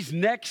 Look at these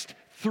next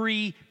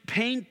 3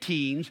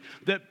 paintings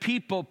that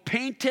people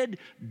painted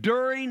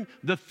during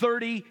the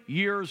 30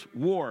 Years'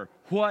 War.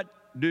 What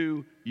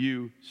do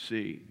you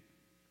see?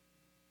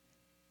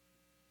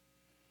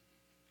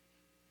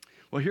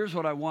 Well, here's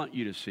what I want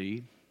you to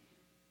see.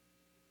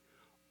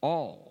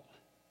 All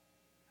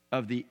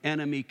of the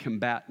enemy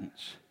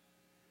combatants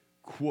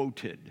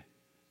quoted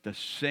the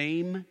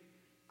same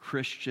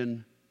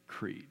Christian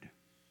creed.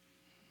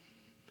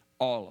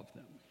 All of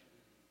them.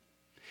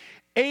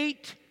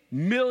 8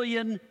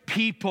 million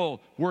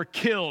people were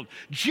killed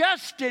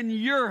just in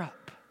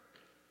Europe.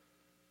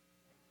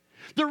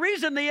 The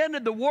reason they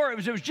ended the war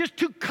was it was just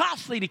too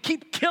costly to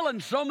keep killing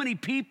so many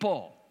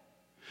people.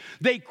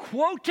 They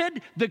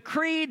quoted the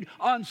creed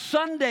on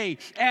Sunday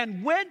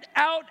and went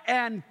out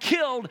and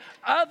killed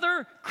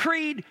other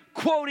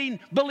creed-quoting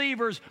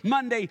believers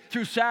Monday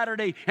through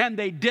Saturday, and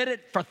they did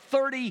it for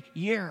 30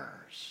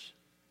 years.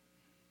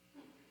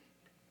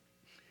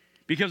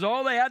 Because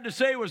all they had to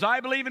say was,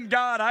 I believe in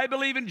God, I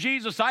believe in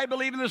Jesus, I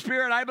believe in the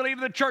Spirit, I believe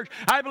in the church,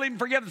 I believe in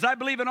forgiveness, I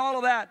believe in all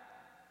of that.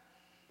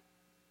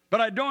 But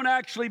I don't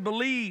actually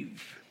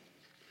believe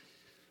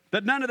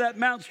that none of that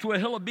amounts to a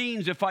hill of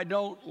beans if I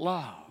don't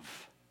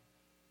love.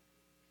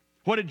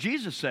 What did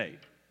Jesus say?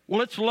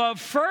 Well, it's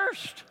love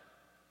first.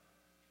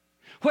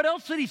 What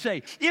else did he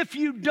say? If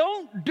you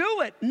don't do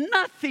it,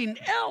 nothing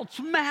else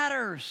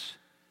matters.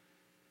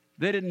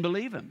 They didn't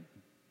believe him.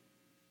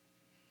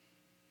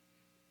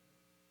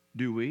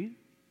 Do we?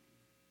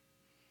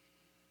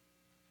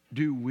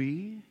 Do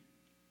we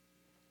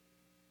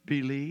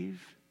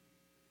believe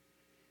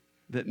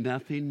that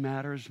nothing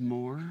matters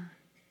more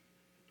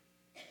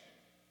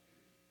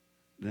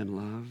than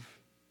love?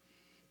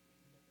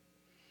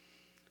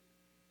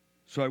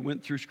 So I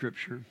went through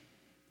Scripture,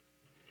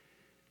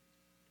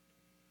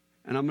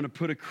 and I'm going to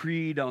put a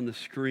creed on the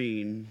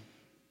screen.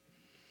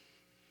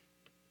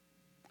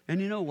 And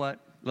you know what?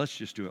 Let's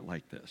just do it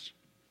like this.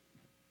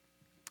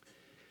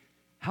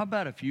 How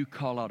about if you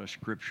call out a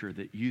Scripture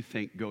that you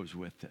think goes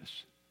with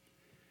this?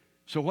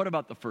 So what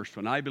about the first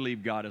one? I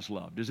believe God is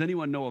love. Does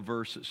anyone know a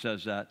verse that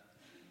says that?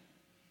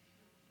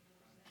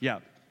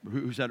 Yeah.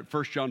 Who said it?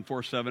 1 John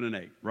 4, 7, and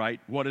 8,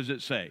 right? What does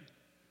it say?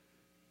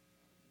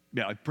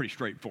 Yeah, pretty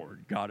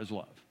straightforward. God is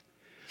love.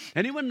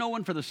 Anyone know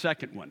one for the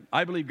second one?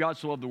 I believe God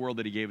so loved the world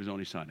that he gave his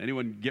only son.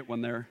 Anyone get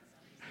one there?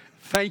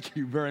 Thank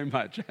you very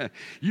much.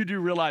 You do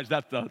realize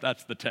that's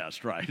the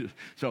test, right?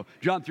 So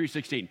John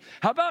 3:16.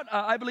 How about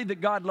I believe that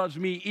God loves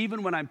me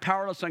even when I'm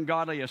powerless,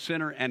 ungodly, a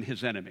sinner, and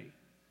his enemy?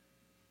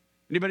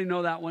 Anybody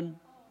know that one?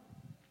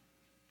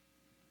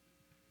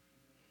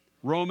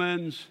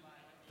 Romans.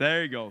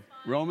 There you go.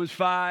 Romans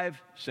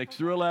 5, 6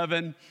 through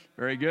 11.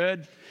 Very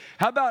good.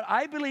 How about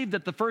I believe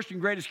that the first and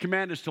greatest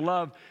command is to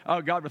love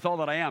God with all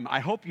that I am. I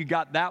hope you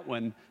got that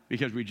one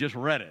because we just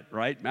read it,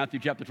 right? Matthew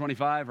chapter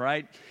 25,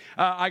 right?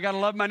 I got to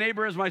love my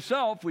neighbor as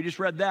myself. We just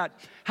read that.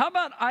 How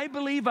about I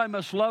believe I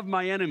must love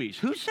my enemies?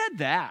 Who said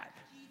that?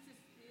 Jesus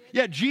did.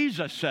 Yeah,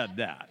 Jesus said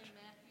that.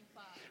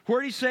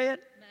 Where did he say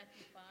it?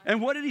 Matthew 5.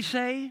 And what did he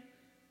say?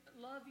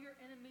 Love your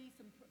enemies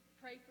and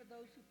pray for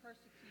those who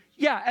persecute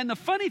you. Yeah, and the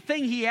funny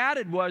thing he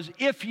added was,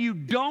 if you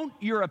don't,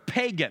 you're a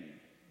pagan.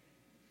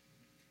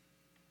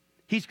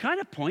 He's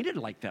kind of pointed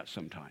like that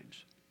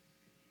sometimes.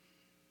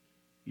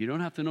 You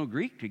don't have to know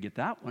Greek to get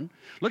that one.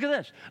 Look at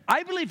this.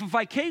 I believe if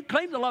I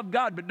claim to love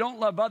God but don't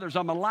love others,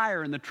 I'm a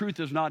liar and the truth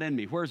is not in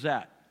me. Where's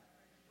that?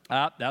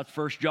 That's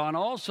 1 John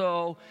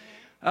also.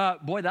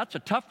 Boy, that's a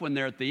tough one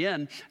there at the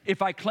end.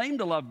 If I claim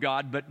to love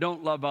God but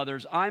don't love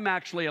others, I'm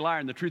actually a liar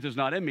and the truth is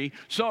not in me.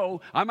 So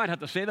I might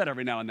have to say that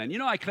every now and then. You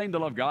know, I claimed to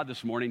love God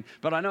this morning,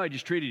 but I know I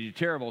just treated you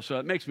terrible, so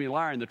it makes me a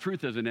liar and the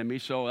truth isn't in me,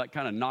 so that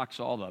kind of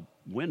knocks all the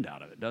wind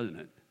out of it, doesn't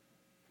it?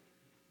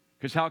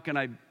 Because how can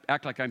I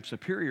act like I'm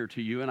superior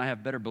to you and I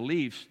have better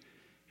beliefs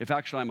if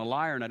actually I'm a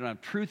liar and I don't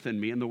have truth in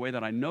me, and the way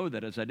that I know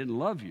that is I didn't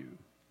love you?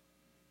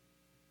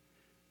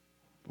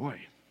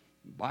 Boy,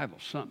 the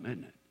Bible's something,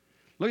 isn't it?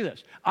 Look at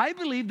this. I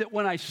believe that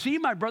when I see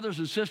my brothers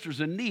and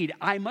sisters in need,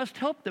 I must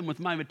help them with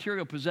my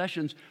material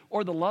possessions,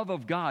 or the love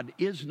of God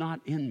is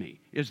not in me.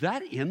 Is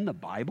that in the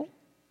Bible?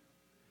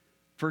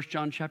 1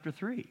 John chapter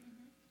 3.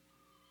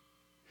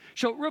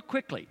 So real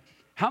quickly,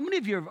 how many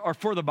of you are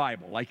for the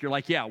Bible? Like you're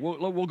like, yeah,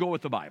 we'll go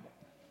with the Bible.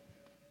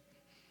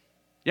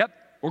 Yep,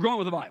 we're going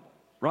with the Bible,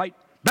 right?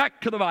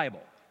 Back to the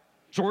Bible.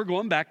 So we're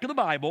going back to the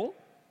Bible.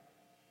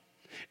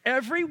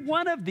 Every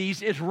one of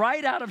these is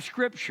right out of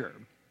Scripture.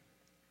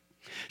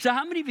 So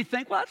how many of you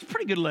think, well, that's a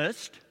pretty good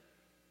list?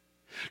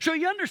 So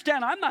you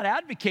understand, I'm not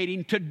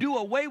advocating to do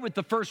away with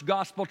the first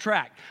gospel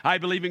tract. I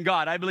believe in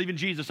God. I believe in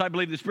Jesus. I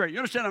believe in the Spirit. You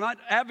understand, I'm not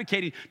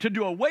advocating to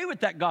do away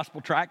with that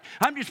gospel tract.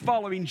 I'm just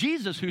following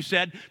Jesus, who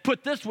said,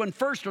 put this one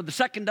first or the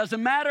second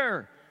doesn't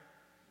matter.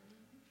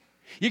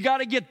 You got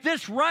to get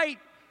this right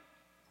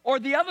or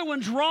the other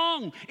one's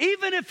wrong.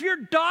 Even if your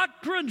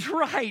doctrine's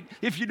right,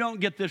 if you don't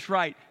get this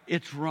right,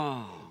 it's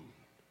wrong.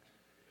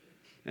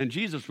 And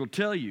Jesus will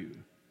tell you,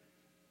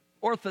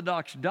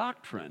 Orthodox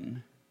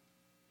doctrine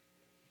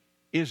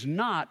is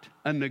not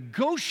a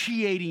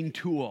negotiating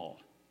tool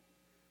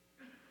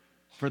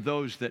for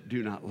those that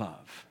do not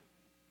love.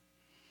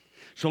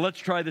 So let's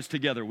try this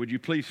together. Would you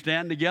please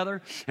stand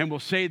together and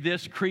we'll say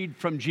this creed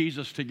from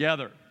Jesus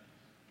together.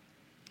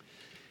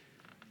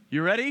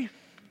 You ready?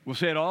 We'll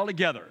say it all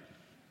together.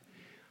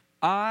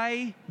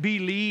 I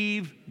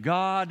believe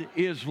God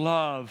is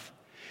love.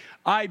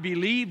 I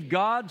believe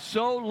God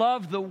so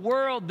loved the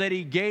world that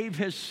he gave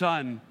his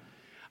son.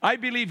 I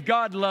believe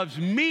God loves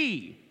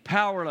me,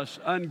 powerless,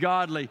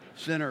 ungodly,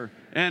 sinner,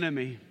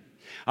 enemy.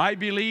 I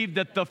believe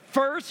that the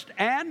first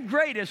and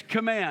greatest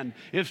command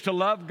is to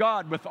love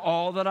God with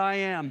all that I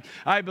am.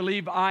 I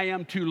believe I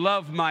am to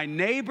love my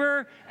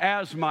neighbor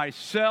as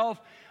myself.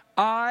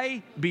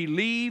 I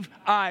believe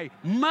I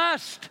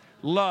must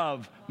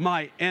love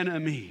my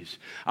enemies.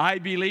 I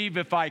believe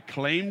if I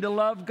claim to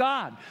love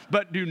God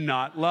but do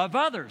not love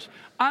others,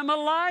 I'm a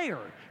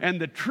liar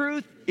and the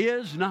truth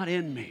is not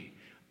in me.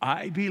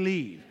 I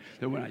believe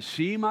that when I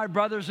see my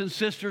brothers and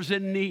sisters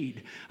in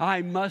need,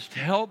 I must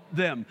help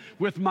them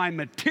with my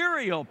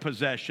material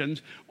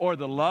possessions, or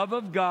the love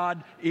of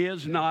God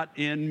is not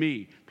in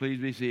me.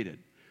 Please be seated.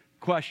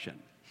 Question.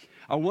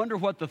 I wonder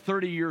what the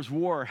 30 Years'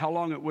 War, how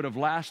long it would have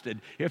lasted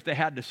if they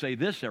had to say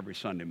this every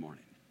Sunday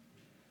morning.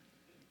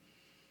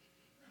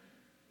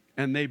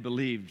 And they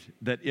believed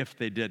that if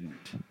they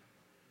didn't,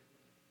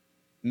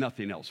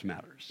 nothing else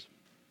matters.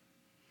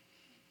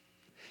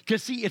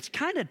 Because, see, it's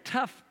kind of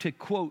tough to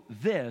quote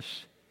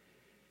this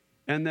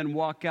and then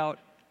walk out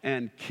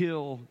and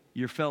kill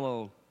your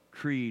fellow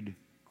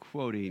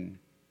creed-quoting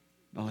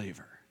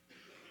believer.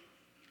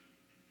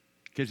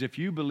 Because if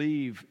you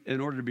believe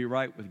in order to be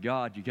right with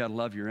God, you got to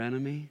love your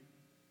enemy,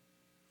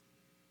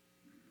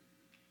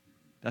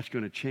 that's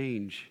going to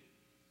change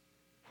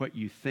what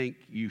you think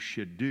you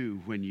should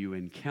do when you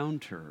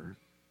encounter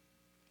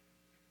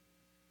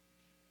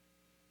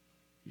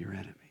your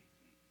enemy.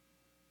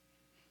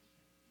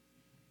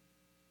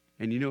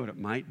 And you know what it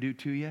might do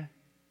to you?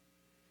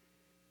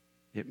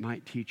 It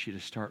might teach you to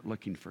start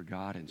looking for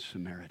God in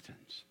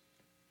Samaritans.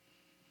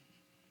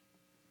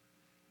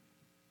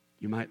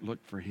 You might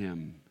look for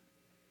Him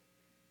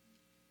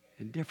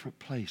in different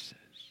places.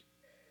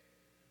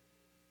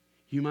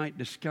 You might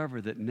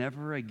discover that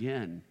never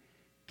again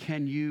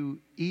can you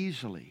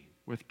easily,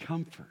 with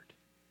comfort,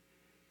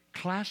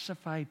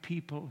 classify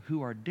people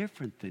who are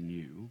different than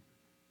you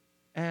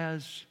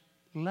as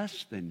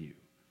less than you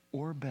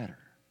or better.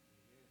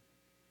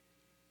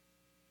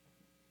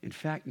 In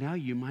fact, now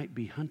you might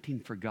be hunting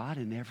for God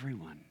in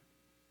everyone.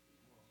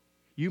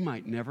 You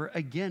might never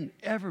again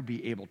ever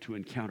be able to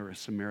encounter a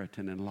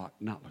Samaritan and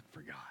not look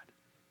for God.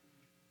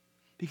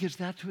 Because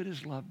that's what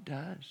His love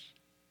does.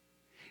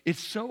 It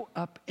so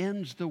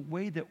upends the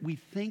way that we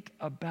think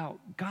about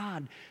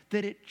God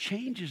that it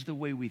changes the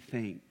way we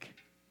think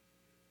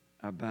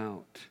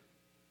about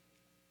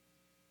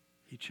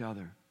each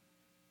other.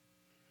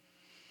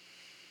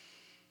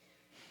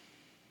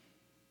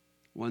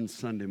 One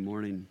Sunday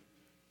morning,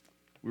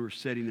 we were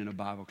sitting in a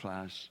Bible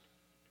class.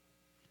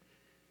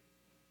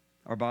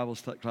 Our Bible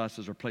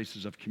classes are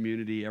places of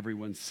community.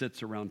 Everyone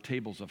sits around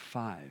tables of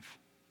 5.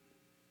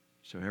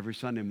 So every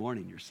Sunday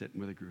morning, you're sitting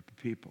with a group of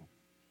people.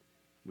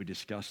 We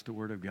discuss the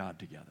Word of God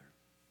together.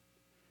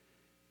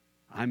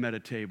 I'm at a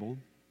table.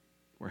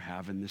 We're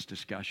having this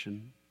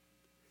discussion.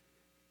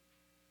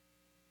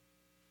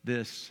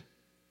 This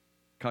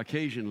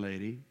Caucasian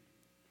lady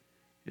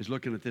is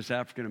looking at this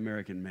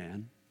African-American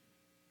man,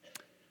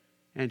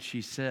 and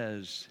she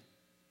says,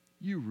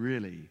 "You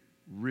really,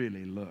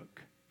 really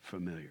look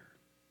familiar."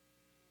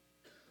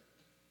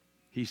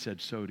 He said,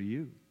 "So do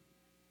you."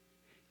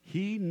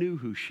 He knew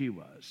who she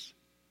was.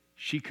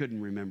 She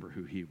couldn't remember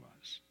who he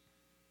was.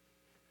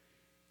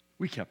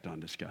 We kept on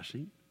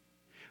discussing.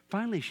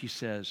 Finally, she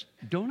says,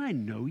 "Don't I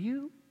know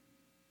you?"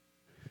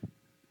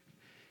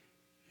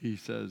 He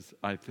says,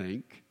 "I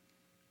think."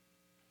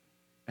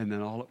 And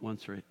then all at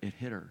once it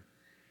hit her.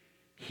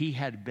 He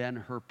had been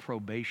her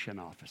probation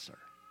officer.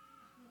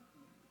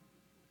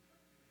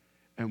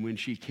 And when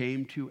she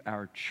came to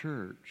our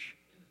church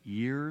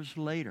years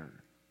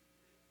later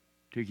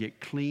to get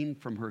clean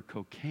from her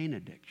cocaine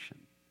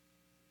addiction,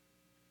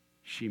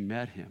 she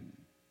met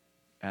him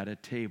at a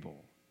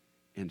table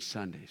in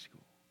Sunday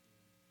school.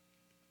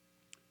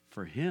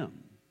 For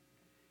him,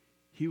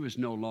 he was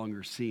no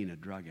longer seen a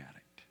drug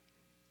addict.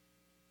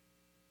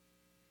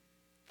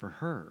 For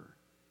her,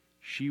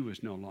 she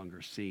was no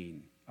longer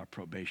seen a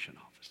probation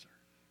officer.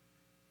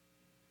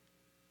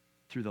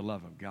 Through the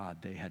love of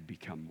God, they had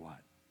become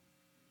what?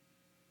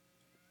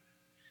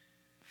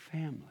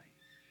 Family.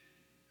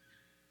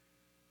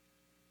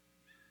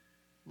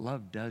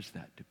 Love does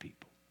that to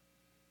people.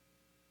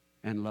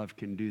 And love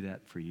can do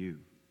that for you.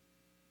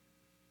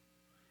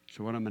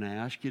 So what I'm going to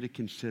ask you to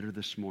consider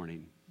this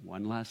morning,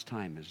 one last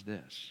time, is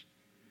this.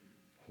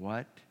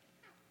 What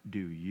do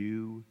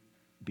you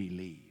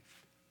believe?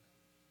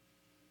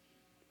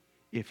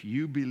 If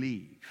you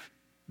believe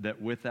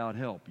that without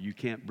help you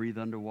can't breathe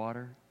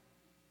underwater,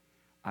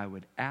 I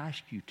would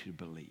ask you to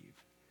believe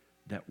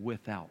that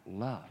without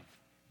love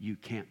you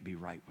can't be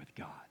right with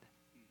God.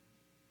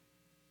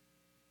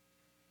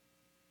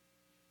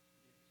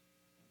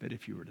 But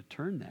if you were to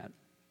turn that,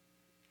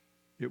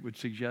 it would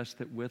suggest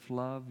that with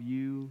love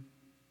you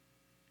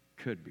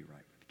could be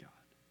right with God.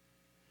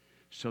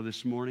 So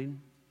this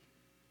morning,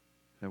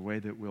 the way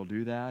that we'll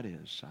do that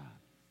is,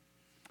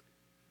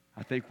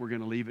 I think we're going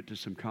to leave it to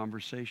some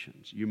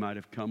conversations. You might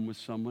have come with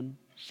someone,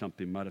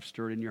 something might have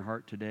stirred in your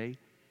heart today,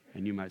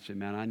 and you might say,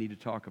 "Man, I need to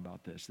talk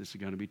about this. This is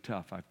going to be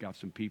tough. I've got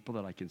some people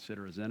that I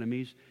consider as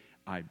enemies.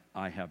 I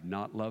have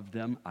not loved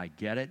them. I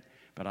get it.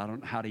 but I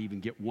don't know how to even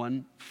get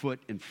one foot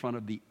in front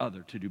of the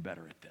other to do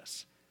better at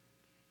this.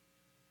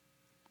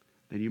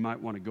 Then you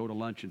might want to go to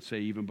lunch and say,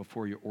 even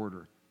before you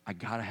order, I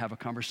got to have a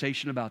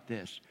conversation about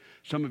this.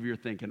 Some of you are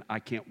thinking, I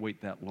can't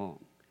wait that long.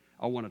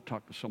 I want to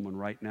talk to someone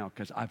right now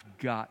because I've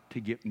got to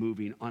get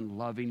moving on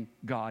loving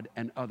God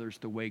and others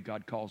the way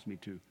God calls me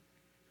to.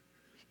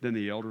 Then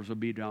the elders will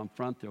be down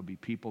front. There'll be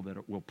people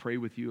that will pray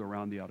with you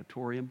around the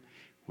auditorium.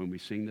 When we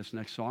sing this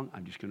next song,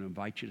 I'm just going to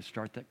invite you to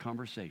start that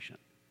conversation.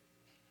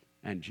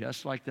 And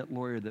just like that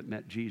lawyer that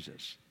met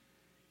Jesus,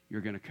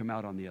 you're going to come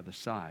out on the other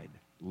side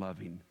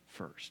loving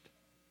first.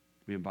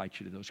 We invite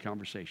you to those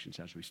conversations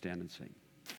as we stand and sing.